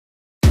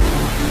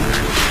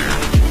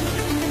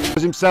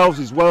himself,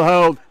 he's well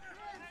held.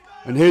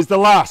 And here's the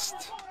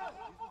last.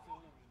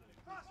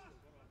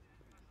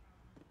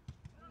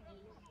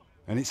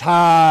 And it's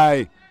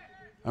high.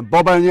 And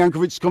Boban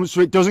Jankovic comes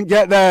to it, doesn't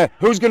get there.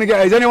 Who's going to get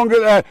there? Is anyone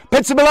going there?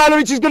 Petar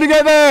Milanovic is going to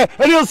get there,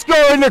 and he'll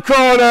score in the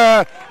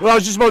corner. Well, I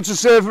was just about to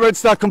say, if Red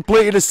Star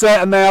completed a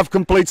set, and they have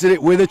completed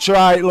it with a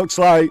try, it looks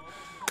like.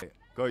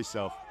 Go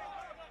yourself.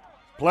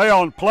 Play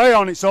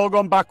on. It's all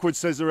gone backwards,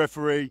 says the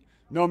referee.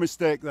 No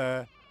mistake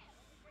there.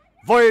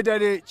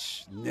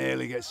 Vojvodinić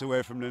nearly gets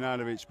away from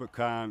Milanovic, but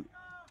can't.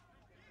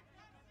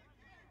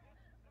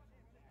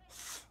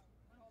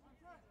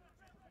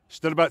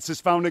 Sturbac has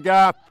found a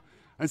gap.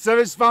 And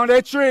Sevis found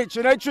Etrich,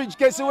 and Etrich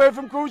gets away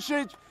from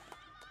Kušić.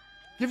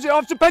 Gives it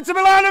off to Petar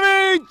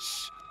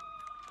Milanovic.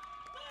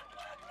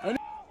 And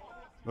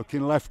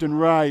looking left and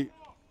right.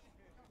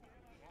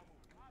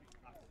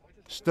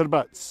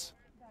 Sturbac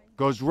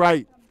goes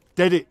right.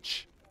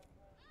 Dedić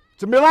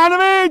to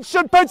Milanovic,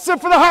 and Petar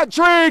for the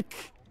hat-trick.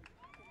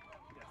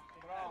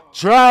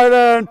 Try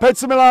then,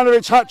 Petar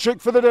Milanovic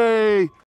hat-trick for the day.